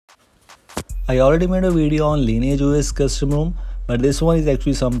I already made a video on LineageOS custom ROM, but this one is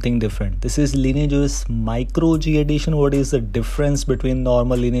actually something different. This is LineageOS MicroG edition. What is the difference between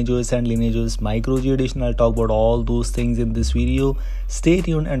normal LineageOS and LineageOS MicroG edition? I'll talk about all those things in this video. Stay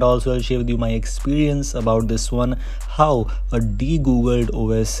tuned, and also I'll share with you my experience about this one, how a de-googled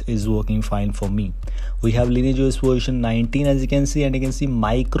OS is working fine for me. We have LineageOS version 19 as you can see, and you can see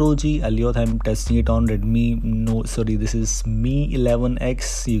MicroG. Earlier I'm testing it on Redmi, this is Mi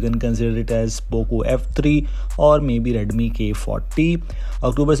 11X. You can consider it as Poco F3 or maybe Redmi K40.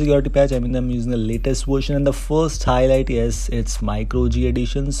 October security patch, I'm using the latest version, and the first highlight is it's MicroG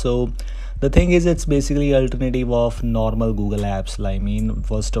edition. So the thing is, it's basically alternative of normal Google apps.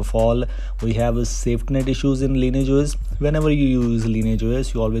 First of all, we have a Safetynet issues in LineageOS. Whenever you use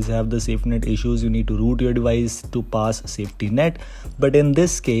LineageOS, you always have the Safetynet issues. You need to root your device to pass Safetynet. But in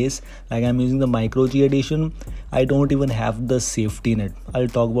this case, like I'm using the MicroG edition, I don't even have the Safetynet. I'll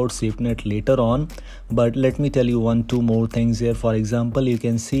talk about Safetynet later on. But let me tell you two more things here. For example, you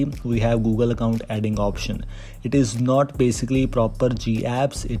can see we have Google account adding option. It is not basically proper G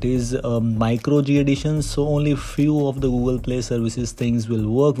apps. It is MicroG edition, so only few of the Google Play services things will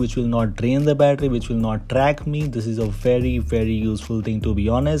work, which will not drain the battery, which will not track me. This is a very useful thing, to be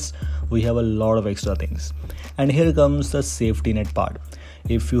honest. We have a lot of extra things. And here comes the Safetynet part.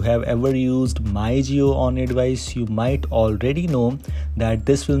 If you have ever used MyGeo on your device, you might already know that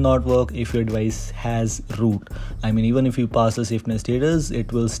this will not work if your device has root. Even if you pass the Safetynet status,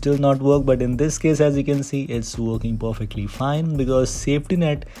 it will still not work. But in this case, as you can see, it's working perfectly fine because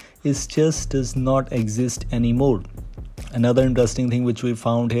Safetynet does not exist anymore. Another interesting thing which we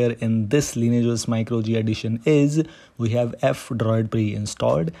found here in this LineageOS MicroG edition is we have FDROID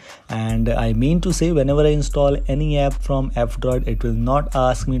pre-installed, and I mean to say, whenever I install any app from FDROID, it will not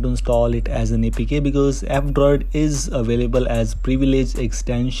ask me to install it as an APK because FDROID is available as privileged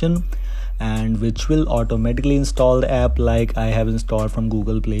extension, and which will automatically install the app like I have installed from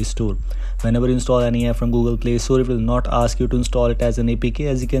Google Play Store. Whenever you install any app from Google Play Store, it will not ask you to install it as an APK.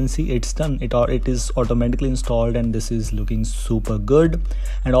 As you can see, it's done. It is automatically installed, and this is looking super good.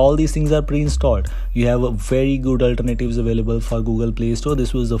 And all these things are pre-installed. You have a very good alternatives available for Google Play Store.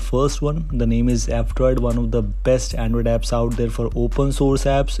 This was the first one. The name is FDROID, one of the best Android apps out there for open source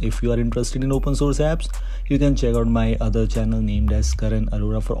apps. If you are interested in open source apps, you can check out my other channel named as Karan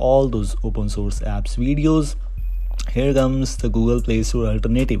Aurora for all those open source apps videos. Here comes the Google Play Store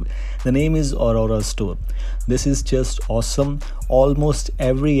alternative. The name is Aurora Store. This is just awesome. Almost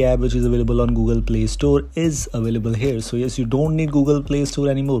every app which is available on Google Play Store is available here. So yes, you don't need Google Play Store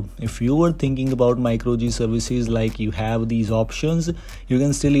anymore. If you were thinking about MicroG services, like you have these options, you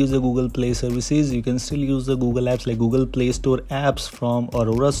can still use the Google Play services. You can still use the Google apps like Google Play Store apps from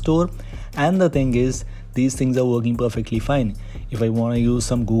Aurora Store. And the thing is, these things are working perfectly fine. If I want to use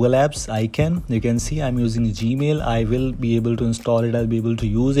some Google apps, I can. You can see I'm using Gmail. I will be able to install it. I'll be able to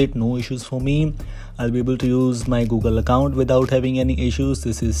use it. No issues for me. I'll be able to use my Google account without having any issues.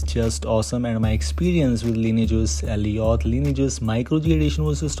 This is just awesome. And my experience with LineageOS LineageOS MicroG edition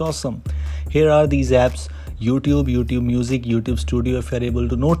was just awesome. Here are these apps. YouTube Music, YouTube Studio. If you're able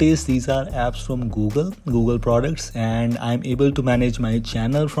to notice, these are apps from Google products, and I'm able to manage my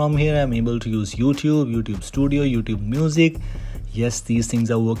channel from here. I'm able to use YouTube Studio, YouTube Music. Yes, these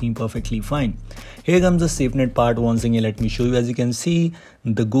things are working perfectly fine. Here comes the Safetynet part. Once again, let me show you. As you can see,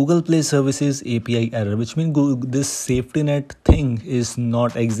 the Google Play Services API error, which means this Safetynet thing is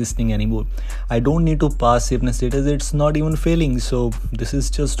not existing anymore. I don't need to pass Safetynet status. It's not even failing. So this is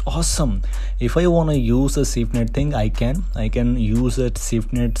just awesome. If I want to use a Safetynet thing, I can use that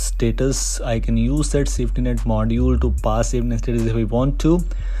Safetynet status. I can use that Safetynet module to pass Safetynet status if I want to,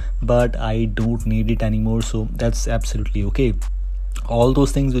 but I don't need it anymore. So that's absolutely okay. All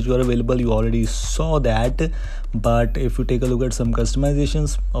those things which were available, you already saw that. But if you take a look at some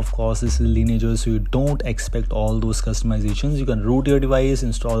customizations, of course this is LineageOS, so you don't expect all those customizations. You can root your device,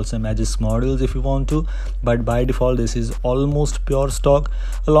 install some Magic modules if you want to, but by default this is almost pure stock,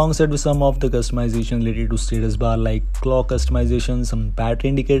 alongside with some of the customization related to status bar like clock customization, some battery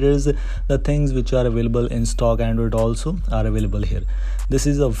indicators. The things which are available in stock Android also are available here. This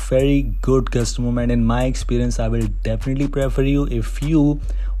is a very good custom ROM, and in my experience I will definitely prefer you if you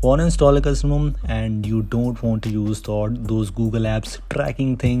want to install a custom ROM and you don't want to use those Google apps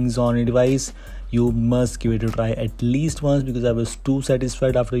tracking things on your device. You must give it a try at least once, because I was too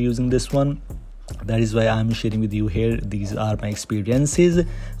satisfied after using this one. That is why I'm sharing with you here. These are my experiences.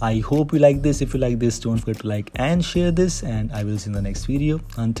 I hope you like this. If you like this, don't forget to like and share this, and I will see you in the next video.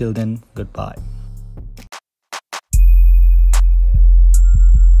 Until then, goodbye.